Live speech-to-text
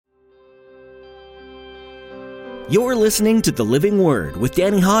You're listening to The Living Word with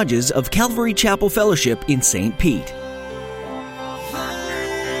Danny Hodges of Calvary Chapel Fellowship in St. Pete.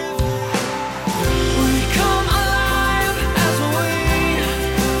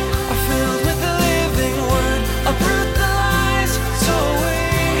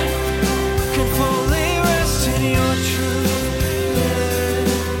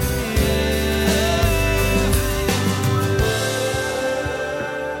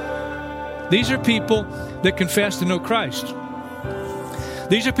 These are people that confess to know Christ.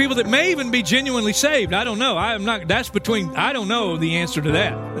 These are people that may even be genuinely saved. I don't know. I don't know the answer to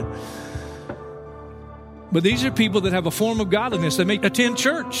that. But these are people that have a form of godliness. They may attend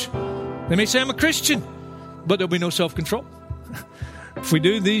church. They may say, I'm a Christian, but there'll be no self-control. If we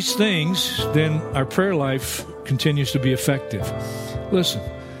do these things, then our prayer life continues to be effective. Listen,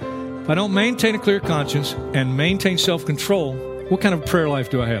 if I don't maintain a clear conscience and maintain self-control, what kind of prayer life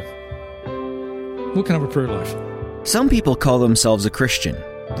do I have? What kind of a prayer life? Some people call themselves a Christian.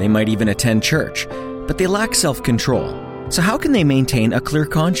 They might even attend church, but they lack self-control. So how can they maintain a clear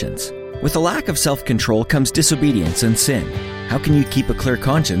conscience? With a lack of self-control comes disobedience and sin. How can you keep a clear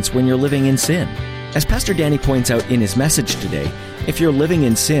conscience when you're living in sin? As Pastor Danny points out in his message today, if you're living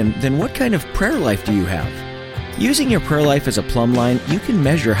in sin, then what kind of prayer life do you have? Using your prayer life as a plumb line, you can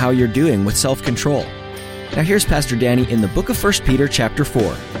measure how you're doing with self-control. Now here's Pastor Danny in the book of 1 Peter chapter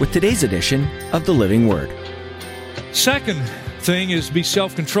 4 with today's edition of The Living Word. Second thing is be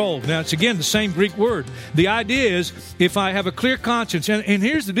self-controlled. Now it's again the same Greek word. The idea is if I have a clear conscience, and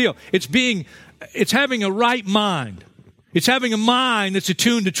here's the deal, it's having a right mind. It's having a mind that's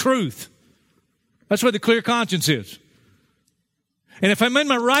attuned to truth. That's what the clear conscience is. And if I'm in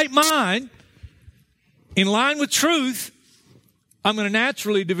my right mind, in line with truth, I'm going to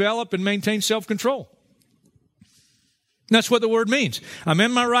naturally develop and maintain self-control. That's what the word means. I'm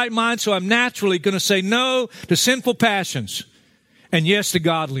in my right mind, so I'm naturally going to say no to sinful passions and yes to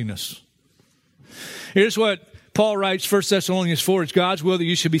godliness. Here's what Paul writes, 1 Thessalonians 4, it's God's will that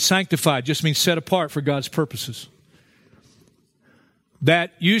you should be sanctified. Just means set apart for God's purposes.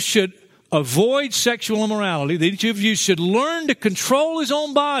 That you should avoid sexual immorality, that each of you should learn to control his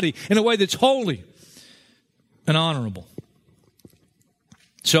own body in a way that's holy and honorable.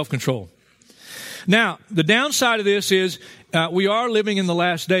 Self-control. Now, the downside of this is we are living in the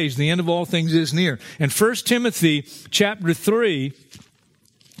last days. The end of all things is near. And 1 Timothy chapter 3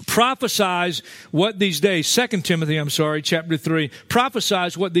 prophesies what these days, 2 Timothy, chapter 3,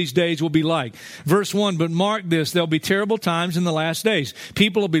 prophesies what these days will be like. Verse 1, but mark this, there'll be terrible times in the last days.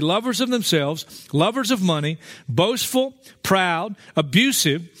 People will be lovers of themselves, lovers of money, boastful, proud,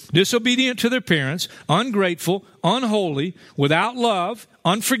 abusive, disobedient to their parents, ungrateful, unholy, without love,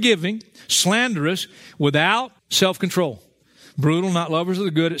 unforgiving, slanderous, without self-control, brutal, not lovers of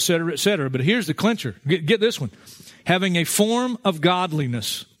the good, etc., etc. But here's the clincher. Get this one. Having a form of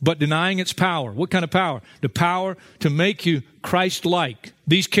godliness, but denying its power. What kind of power? The power to make you Christ-like.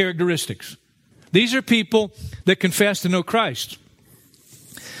 These characteristics. These are people that confess to know Christ.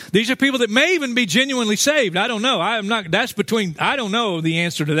 These are people that may even be genuinely saved. I don't know. I don't know the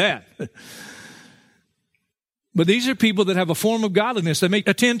answer to that. But these are people that have a form of godliness. They may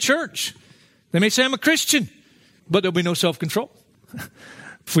attend church. They may say, I'm a Christian, but there'll be no self-control.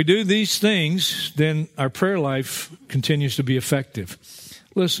 If we do these things, then our prayer life continues to be effective.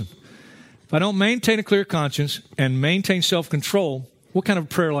 Listen, if I don't maintain a clear conscience and maintain self-control, what kind of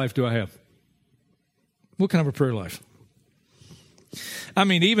prayer life do I have? What kind of a prayer life? I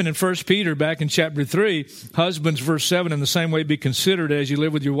mean, even in 1 Peter, back in chapter 3, husbands, verse 7, in the same way be considerate as you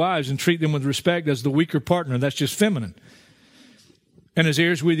live with your wives and treat them with respect as the weaker partner. That's just feminine. And as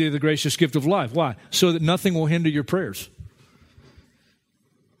heirs with you the gracious gift of life. Why? So that nothing will hinder your prayers.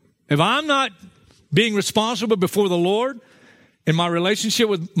 If I'm not being responsible before the Lord in my relationship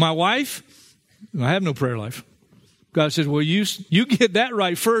with my wife, I have no prayer life. God says, well, you get that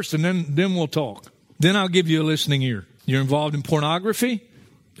right first, and then we'll talk. Then I'll give you a listening ear. You're involved in pornography,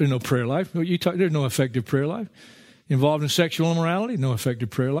 there's no prayer life. There's no effective prayer life. Involved in sexual immorality, no effective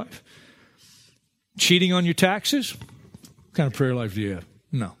prayer life. Cheating on your taxes, what kind of prayer life do you have?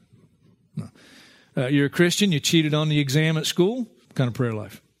 No. You're a Christian, you cheated on the exam at school, what kind of prayer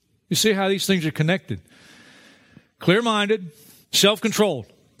life? You see how these things are connected. Clear-minded, self-controlled,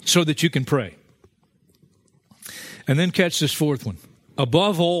 so that you can pray. And then catch this fourth one.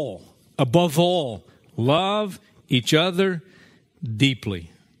 Above all, love each other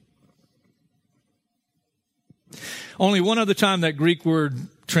deeply. Only one other time that Greek word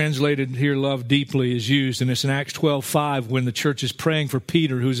translated here, love deeply, is used, and it's in Acts 12:5 when the church is praying for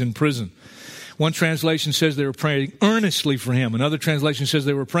Peter, who's in prison. One translation says they were praying earnestly for him. Another translation says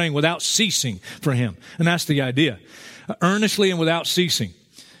they were praying without ceasing for him. And that's the idea. Earnestly and without ceasing.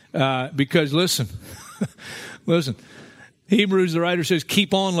 Because listen, listen, Hebrews, the writer says,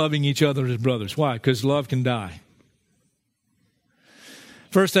 keep on loving each other as brothers. Why? Because love can die.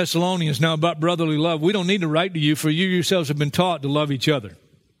 1 Thessalonians, now about brotherly love. We don't need to write to you, for you yourselves have been taught to love each other.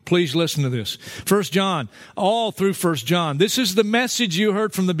 Please listen to this. 1 John, all through 1 John. This is the message you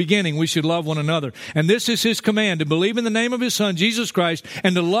heard from the beginning. We should love one another. And this is his command, to believe in the name of his Son, Jesus Christ,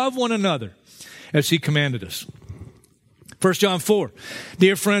 and to love one another as he commanded us. 1 John 4,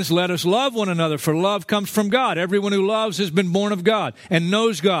 dear friends, let us love one another, for love comes from God. Everyone who loves has been born of God and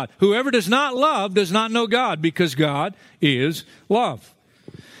knows God. Whoever does not love does not know God, because God is love.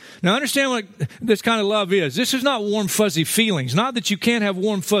 Now understand what this kind of love is. This is not warm, fuzzy feelings. Not that you can't have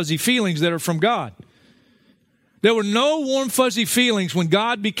warm, fuzzy feelings that are from God. There were no warm, fuzzy feelings when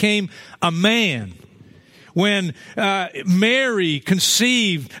God became a man. When Mary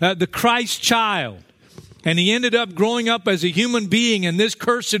conceived the Christ child. And he ended up growing up as a human being in this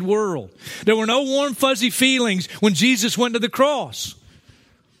cursed world. There were no warm, fuzzy feelings when Jesus went to the cross.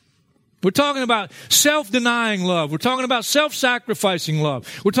 We're talking about self-denying love. We're talking about self-sacrificing love.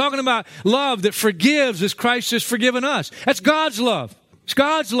 We're talking about love that forgives as Christ has forgiven us. That's God's love. It's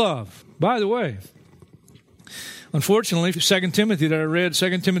God's love. By the way, unfortunately, 2 Timothy that I read,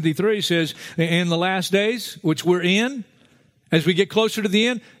 2 Timothy 3 says, in the last days, which we're in, as we get closer to the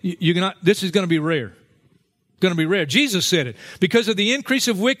end, this is going to be rare. Going to be rare. Jesus said it. Because of the increase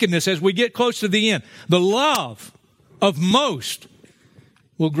of wickedness as we get close to the end, the love of most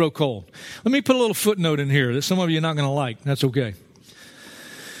will grow cold. Let me put a little footnote in here that some of you are not going to like. That's okay.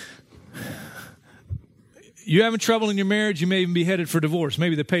 You're having trouble in your marriage, you may even be headed for divorce.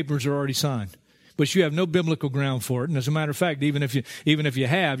 Maybe the papers are already signed. But you have no biblical ground for it. And as a matter of fact, even if you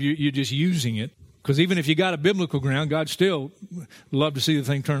have, you're just using it. Because even if you got a biblical ground, God still love to see the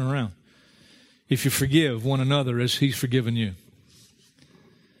thing turn around. If you forgive one another as he's forgiven you.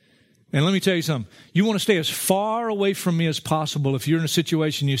 And let me tell you something. You want to stay as far away from me as possible. If you're in a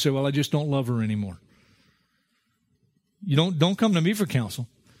situation you say, well, I just don't love her anymore. You don't come to me for counsel.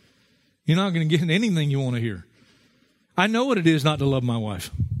 You're not going to get anything you want to hear. I know what it is not to love my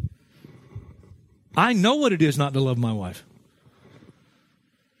wife. I know what it is not to love my wife.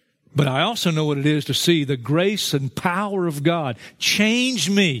 But I also know what it is to see the grace and power of God change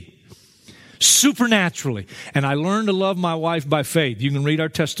me supernaturally. And I learned to love my wife by faith. You can read our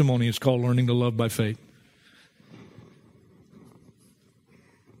testimony. It's called Learning to Love by Faith.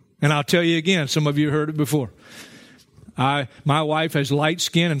 And I'll tell you again, some of you heard it before. My wife has light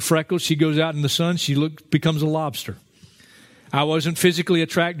skin and freckles. She goes out in the sun. She becomes a lobster. I wasn't physically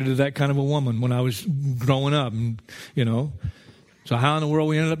attracted to that kind of a woman when I was growing up. And, so how in the world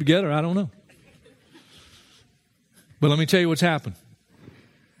we ended up together, I don't know. But let me tell you what's happened.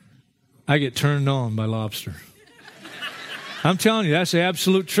 I get turned on by lobster. I'm telling you, that's the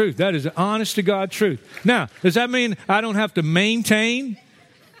absolute truth. That is the honest to God truth. Now, does that mean I don't have to maintain,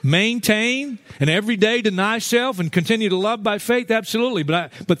 and every day deny self and continue to love by faith? Absolutely.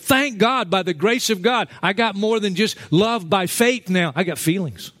 But thank God, by the grace of God, I got more than just love by faith now. I got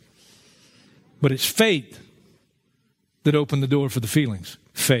feelings. But it's faith that opened the door for the feelings.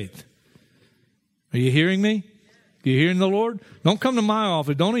 Faith. Are you hearing me? You hearing the Lord? Don't come to my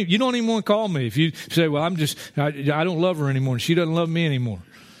office. You don't even want to call me. If you say, well, I don't love her anymore, and she doesn't love me anymore.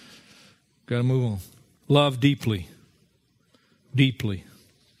 Got to move on. Love deeply. Deeply.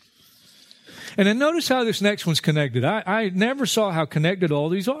 And then notice how this next one's connected. I never saw how connected all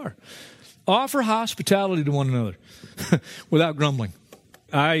these are. Offer hospitality to one another without grumbling.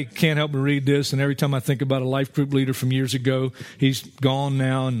 I can't help but read this, and every time I think about a life group leader from years ago, he's gone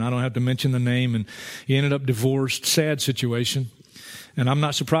now, and I don't have to mention the name, and he ended up divorced. Sad situation. And I'm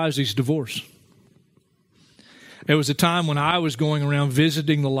not surprised he's divorced. There was a time when I was going around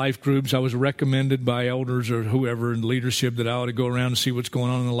visiting the life groups. I was recommended by elders or whoever in leadership that I ought to go around and see what's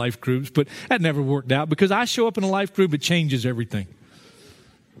going on in the life groups, but that never worked out because I show up in a life group, it changes everything.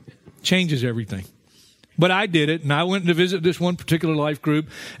 Changes everything. But I did it, and I went to visit this one particular life group,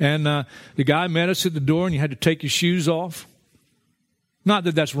 and the guy met us at the door, and you had to take your shoes off. Not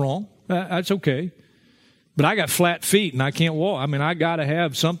that that's wrong. That's okay. But I got flat feet, and I can't walk. I mean, I got to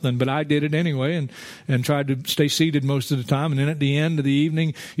have something, but I did it anyway and tried to stay seated most of the time. And then at the end of the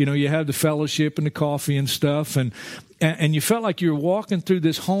evening, you have the fellowship and the coffee and stuff, and you felt like you were walking through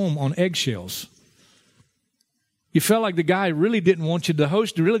this home on eggshells. You felt like the guy really didn't want you, the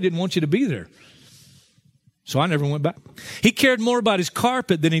host really didn't want you to be there. So I never went back. He cared more about his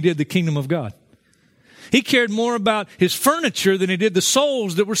carpet than he did the kingdom of God. He cared more about his furniture than he did the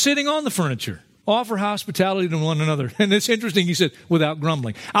souls that were sitting on the furniture. offer hospitality to one another. And it's interesting, he said, without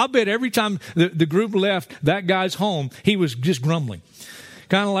grumbling. I'll bet every time the group left that guy's home, he was just grumbling.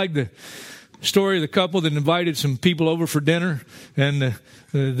 Kind of like the story of the couple that invited some people over for dinner, and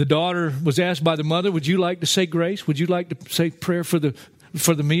the daughter was asked by the mother, would you like to say grace? Would you like to say prayer for the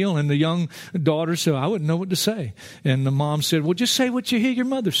meal? And the young daughter said, I wouldn't know what to say. And the mom said, well, just say what you hear your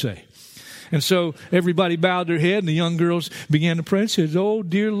mother say. And so everybody bowed their head, and the young girls began to pray and said, oh,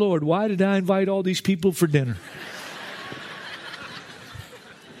 dear Lord, why did I invite all these people for dinner?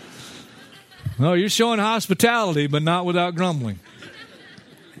 No, you're showing hospitality, but not without grumbling.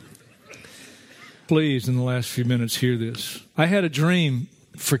 Please, in the last few minutes, hear this. I had a dream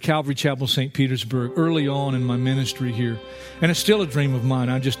for Calvary Chapel, St. Petersburg, early on in my ministry here. And it's still a dream of mine.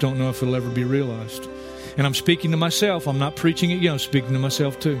 I just don't know if it'll ever be realized. And I'm speaking to myself. I'm not preaching it, I'm speaking to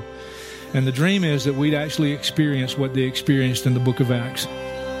myself too. And the dream is that we'd actually experience what they experienced in the book of Acts.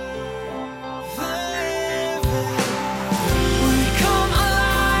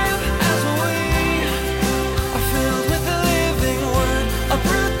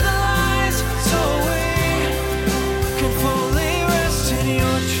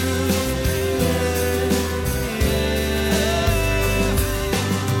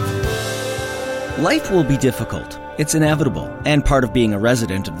 Life will be difficult. It's inevitable and part of being a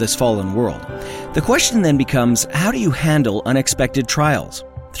resident of this fallen world. The question then becomes, how do you handle unexpected trials?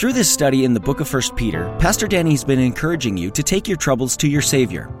 Through this study in the book of 1 Peter, Pastor Danny's been encouraging you to take your troubles to your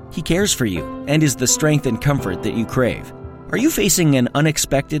Savior. He cares for you and is the strength and comfort that you crave. Are you facing an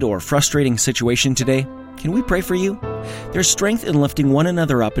unexpected or frustrating situation today? Can we pray for you? There's strength in lifting one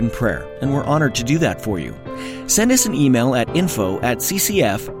another up in prayer, and we're honored to do that for you. Send us an email at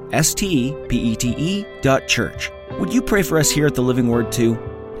info@ccfstpete.church. Would you pray for us here at the Living Word too?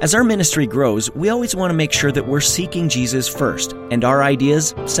 As our ministry grows, we always want to make sure that we're seeking Jesus first, and our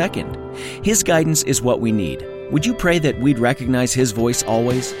ideas second. His guidance is what we need. Would you pray that we'd recognize His voice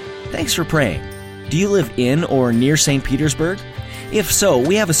always? Thanks for praying. Do you live in or near St. Petersburg? If so,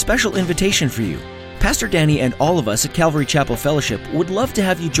 we have a special invitation for you. Pastor Danny and all of us at Calvary Chapel Fellowship would love to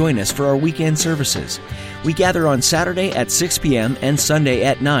have you join us for our weekend services. We gather on Saturday at 6 p.m. and Sunday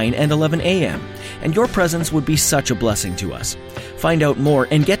at 9 and 11 a.m., and your presence would be such a blessing to us. Find out more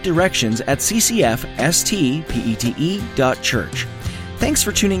and get directions at ccfstpete.church. Thanks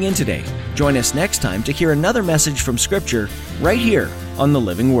for tuning in today. Join us next time to hear another message from Scripture right here on the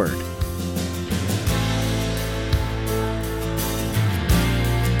Living Word.